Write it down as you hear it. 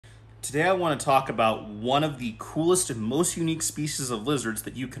Today I want to talk about one of the coolest and most unique species of lizards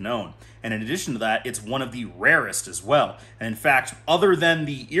that you can own. And in addition to that, it's one of the rarest as well. And in fact, other than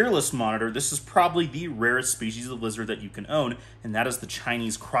the earless monitor, this is probably the rarest species of lizard that you can own, and that is the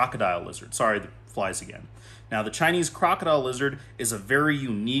Chinese crocodile lizard. Sorry, the flies again. Now, the Chinese crocodile lizard is a very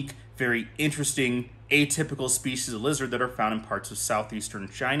unique, very interesting, atypical species of lizard that are found in parts of southeastern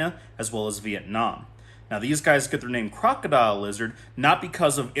China as well as Vietnam. Now, these guys get their name crocodile lizard not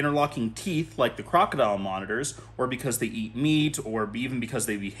because of interlocking teeth like the crocodile monitors, or because they eat meat, or even because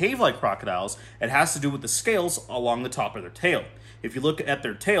they behave like crocodiles. It has to do with the scales along the top of their tail. If you look at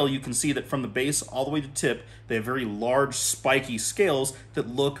their tail, you can see that from the base all the way to tip, they have very large, spiky scales that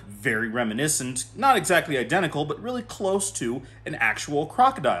look very reminiscent, not exactly identical, but really close to an actual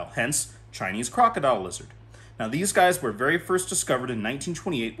crocodile, hence Chinese crocodile lizard. Now, these guys were very first discovered in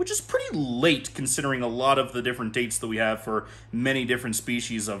 1928, which is pretty late considering a lot of the different dates that we have for many different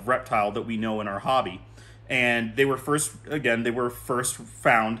species of reptile that we know in our hobby. And they were first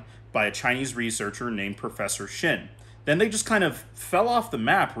found by a Chinese researcher named Professor Shin. Then they just kind of fell off the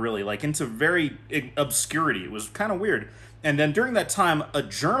map, really, like into very obscurity. It was kind of weird. And then during that time, a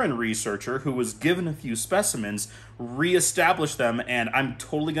German researcher who was given a few specimens reestablished them, and I'm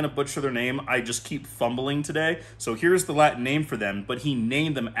totally going to butcher their name. I just keep fumbling today. So here's the Latin name for them, but he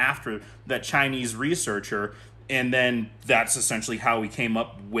named them after that Chinese researcher, and then that's essentially how he came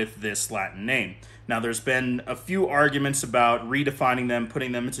up with this Latin name. Now, there's been a few arguments about redefining them,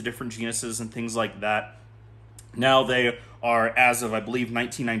 putting them into different genuses and things like that. Now they are, as of, I believe,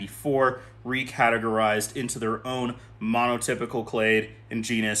 1994, recategorized into their own monotypical clade and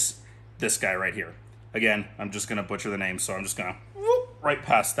genus, this guy right here. Again, I'm just going to butcher the name, so I'm just going to whoop right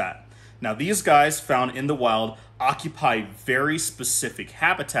past that. Now, these guys found in the wild occupy very specific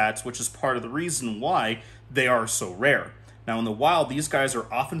habitats, which is part of the reason why they are so rare. Now, in the wild, these guys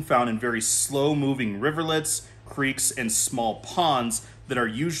are often found in very slow-moving riverlets, creeks, and small ponds that are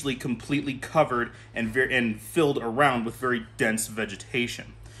usually completely covered and filled around with very dense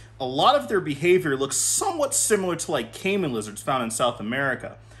vegetation. A lot of their behavior looks somewhat similar to like caiman lizards found in South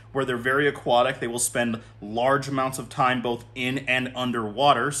America, where they're very aquatic. They will spend large amounts of time both in and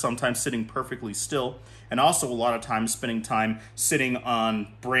underwater, sometimes sitting perfectly still, and also a lot of times spending time sitting on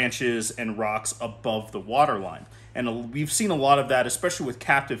branches and rocks above the waterline. And we've seen a lot of that, especially with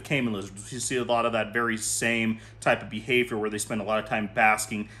captive caiman lizards. You see a lot of that very same type of behavior where they spend a lot of time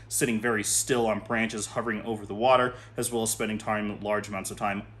basking, sitting very still on branches, hovering over the water, as well as spending large amounts of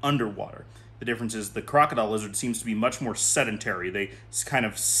time underwater. The difference is the crocodile lizard seems to be much more sedentary. They kind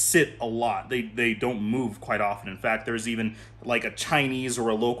of sit a lot. They don't move quite often. In fact, there's even like a Chinese or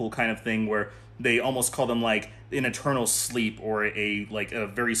a local kind of thing where they almost call them like an eternal sleep, or a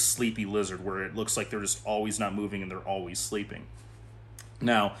very sleepy lizard, where it looks like they're just always not moving and they're always sleeping.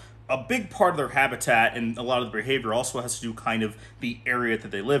 Now, a big part of their habitat and a lot of the behavior also has to do kind of the area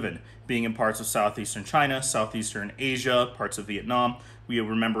that they live in. Being in parts of southeastern China, southeastern Asia, parts of Vietnam, we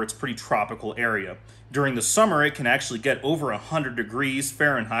remember it's a pretty tropical area. During the summer, it can actually get over 100 degrees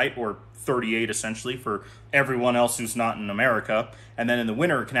Fahrenheit, or 38 essentially for everyone else who's not in America. And then in the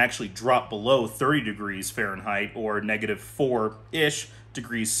winter, it can actually drop below 30 degrees Fahrenheit, or -4-ish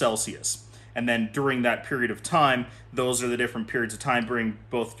degrees Celsius. And then during that period of time, those are the different periods of time,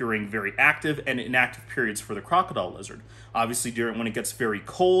 during very active and inactive periods for the crocodile lizard. Obviously, when it gets very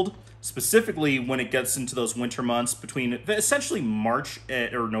cold, specifically when it gets into those winter months between essentially March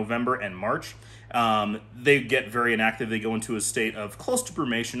or November and March, they get very inactive. They go into a state of close to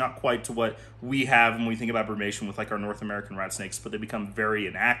brumation, not quite to what we have when we think about brumation with like our North American rat snakes, but they become very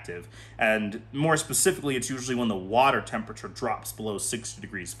inactive. And more specifically, it's usually when the water temperature drops below 60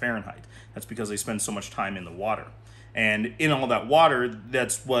 degrees Fahrenheit. That's because they spend so much time in the water. And in all that water,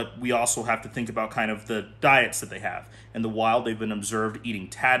 that's what we also have to think about, kind of the diets that they have. In the wild, they've been observed eating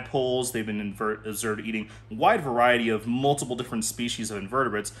tadpoles, they've been observed eating a wide variety of multiple different species of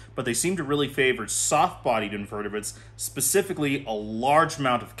invertebrates, but they seem to really favor soft-bodied invertebrates, specifically a large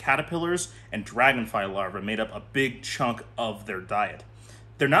amount of caterpillars and dragonfly larvae made up a big chunk of their diet.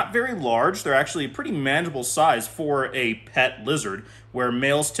 They're not very large. They're actually a pretty manageable size for a pet lizard, where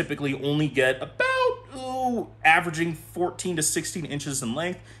males typically only get about, averaging 14 to 16 inches in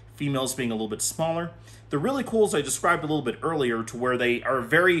length, females being a little bit smaller. They're really cool, as I described a little bit earlier, to where they are a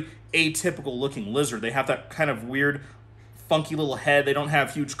very atypical looking lizard. They have that kind of weird, funky little head. They don't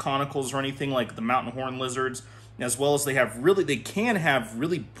have huge conicals or anything like the mountain horn lizards, as well as they can have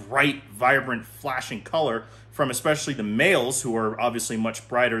really bright, vibrant, flashing color from especially the males, who are obviously much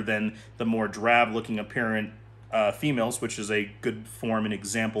brighter than the more drab-looking apparent females, which is a good form and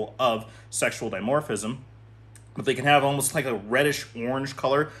example of sexual dimorphism. but they can have almost like a reddish orange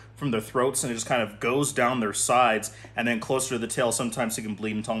color from their throats, and it just kind of goes down their sides, and then closer to the tail sometimes it can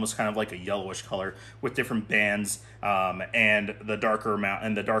bleed into almost kind of like a yellowish color with different bands, and the darker amount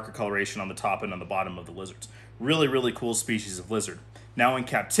and the darker coloration on the top and on the bottom of the lizards. Really, really cool species of lizard. Now in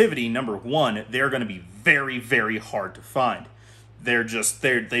captivity, number one, they're going to be very, very hard to find.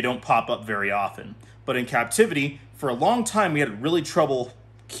 They don't pop up very often. But in captivity, for a long time we had really trouble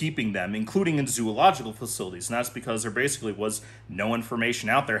keeping them, including in zoological facilities, and that's because there basically was no information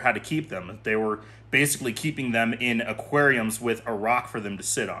out there how to keep them. They were basically keeping them in aquariums with a rock for them to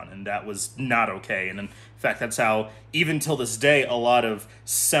sit on, and that was not okay. And in fact, that's how, even till this day, a lot of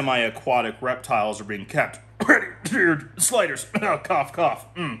semi-aquatic reptiles are being kept. Sliders, cough, cough,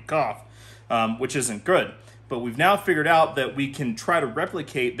 cough, which isn't good. But we've now figured out that we can try to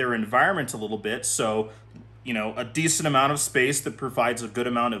replicate their environment a little bit, so a decent amount of space that provides a good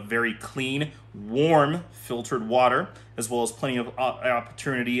amount of very clean, warm, filtered water, as well as plenty of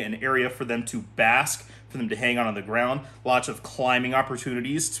opportunity and area for them to bask, for them to hang out on the ground. Lots of climbing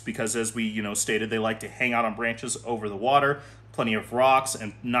opportunities, because as we, stated, they like to hang out on branches over the water. Plenty of rocks,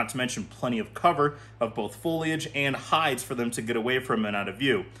 and not to mention plenty of cover of both foliage and hides for them to get away from and out of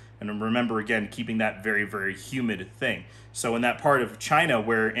view. And remember, again, keeping that very, very humid thing. So in that part of China,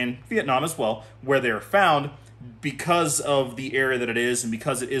 in Vietnam as well, where they're found, because of the area that it is and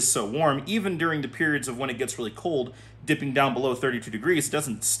because it is so warm, even during the periods of when it gets really cold, dipping down below 32 degrees, it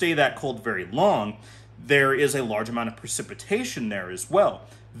doesn't stay that cold very long. There is a large amount of precipitation there as well.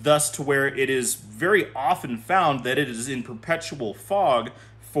 Thus to where it is very often found that it is in perpetual fog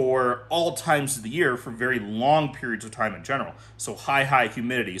for all times of the year for very long periods of time in general. So high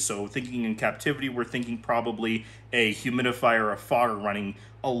humidity. So thinking in captivity, we're thinking probably a humidifier or a fogger running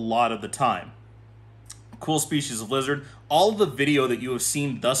a lot of the time. Cool species of lizard. All of the video that you have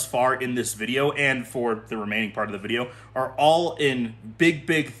seen thus far in this video and for the remaining part of the video are all in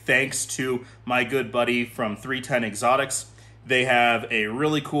big thanks to my good buddy from 310 Exotics. They have a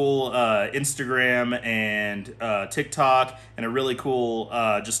really cool Instagram and TikTok, and a really cool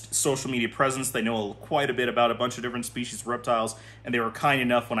just social media presence. They know quite a bit about a bunch of different species of reptiles, and they were kind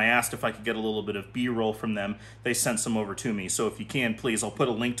enough when I asked if I could get a little bit of B-roll from them, they sent some over to me. So if you can, please, I'll put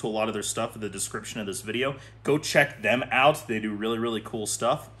a link to a lot of their stuff in the description of this video. Go check them out. They do really cool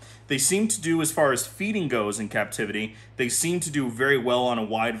stuff. They seem to do, as far as feeding goes in captivity, they seem to do very well on a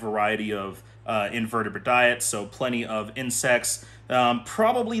wide variety of invertebrate diet, so plenty of insects.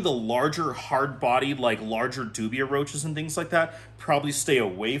 Probably the larger hard-bodied, like larger dubia roaches and things like that, probably stay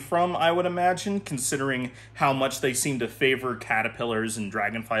away from, I would imagine, considering how much they seem to favor caterpillars and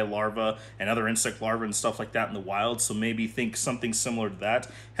dragonfly larvae and other insect larvae and stuff like that in the wild. So maybe think something similar to that.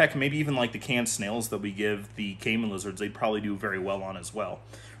 Heck, maybe even like the canned snails that we give the caiman lizards, they'd probably do very well on as well.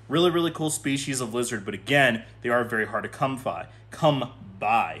 Really cool species of lizard, but again, they are very hard to come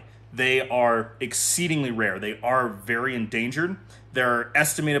by. They are exceedingly rare. They are very endangered. Their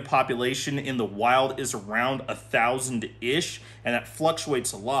estimated population in the wild is around 1,000-ish, and that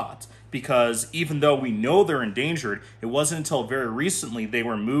fluctuates a lot because even though we know they're endangered, it wasn't until very recently they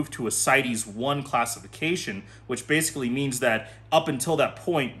were moved to a CITES 1 classification, which basically means that up until that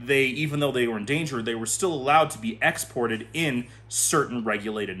point, even though they were endangered, they were still allowed to be exported in certain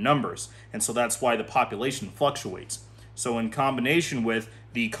regulated numbers. And so that's why the population fluctuates. So in combination with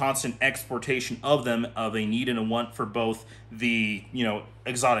the constant exportation of them, of a need and a want for both the,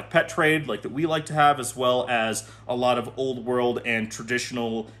 exotic pet trade like that we like to have, as well as a lot of old world and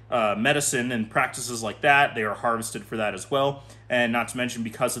traditional medicine and practices like that, they are harvested for that as well. And not to mention,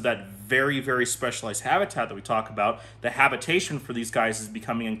 because of that very specialized habitat that we talk about, the habitation for these guys is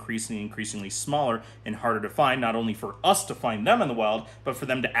becoming increasingly smaller and harder to find, not only for us to find them in the wild, but for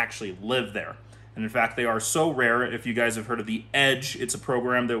them to actually live there. And in fact, they are so rare. If you guys have heard of The Edge, it's a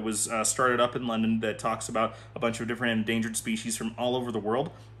program that was started up in London that talks about a bunch of different endangered species from all over the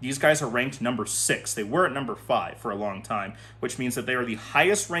world. These guys are ranked number 6. They were at number 5 for a long time, which means that they are the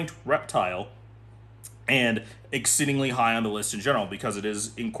highest ranked reptile and exceedingly high on the list in general, because it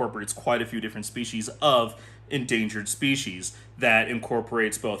incorporates quite a few different species of endangered species that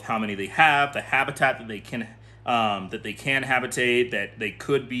incorporates both how many they have, the habitat that they can habitate, that they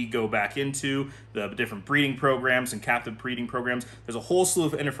could go back into, the different breeding programs and captive breeding programs. There's a whole slew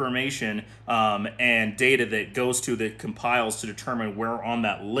of information and data that compiles to determine where on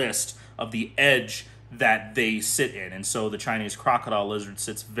that list of the edge that they sit in. And so the Chinese crocodile lizard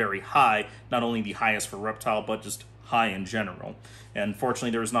sits very high, not only the highest for reptile, but just high in general. And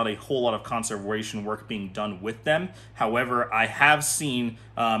unfortunately, there is not a whole lot of conservation work being done with them. However, I have seen,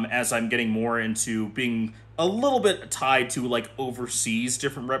 as I'm getting more into being a little bit tied to like overseas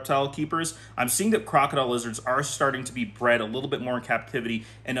different reptile keepers. I'm seeing that crocodile lizards are starting to be bred a little bit more in captivity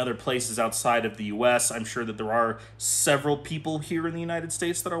in other places outside of the US. I'm sure that there are several people here in the United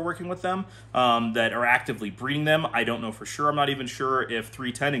States that are working with them, that are actively breeding them. I don't know for sure. I'm not even sure if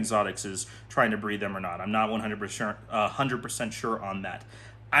 310 Exotics is trying to breed them or not. I'm not 100% sure on that.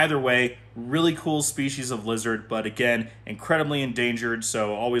 Either way, really cool species of lizard, but again, incredibly endangered,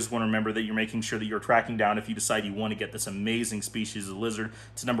 so always want to remember that you're making sure that you're tracking down if you decide you want to get this amazing species of lizard.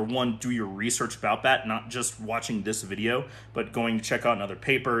 To number one, do your research about that, not just watching this video, but going to check out in other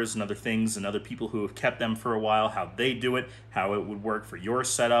papers and other things and other people who have kept them for a while, how they do it, how it would work for your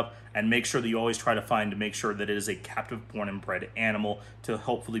setup, and make sure that you always try to make sure that it is a captive born and bred animal to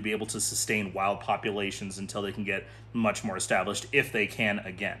hopefully be able to sustain wild populations until they can get much more established, if they can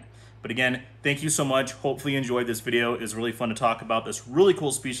again. But again, thank you so much. Hopefully you enjoyed this video. It was really fun to talk about this really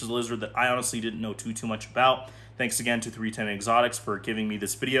cool species of lizard that I honestly didn't know too much about. Thanks again to 310 Exotics for giving me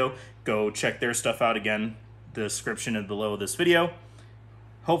this video. Go check their stuff out again, the description is below this video.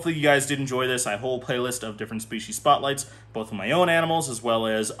 Hopefully you guys did enjoy this. I have a whole playlist of different species spotlights, both of my own animals as well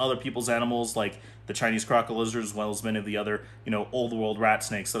as other people's animals, like the Chinese crocodile lizard, as well as many of the other, old world rat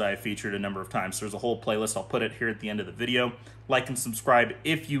snakes that I have featured a number of times. So there's a whole playlist. I'll put it here at the end of the video. Like and subscribe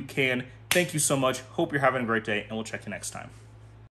if you can. Thank you so much. Hope you're having a great day, and we'll check you next time.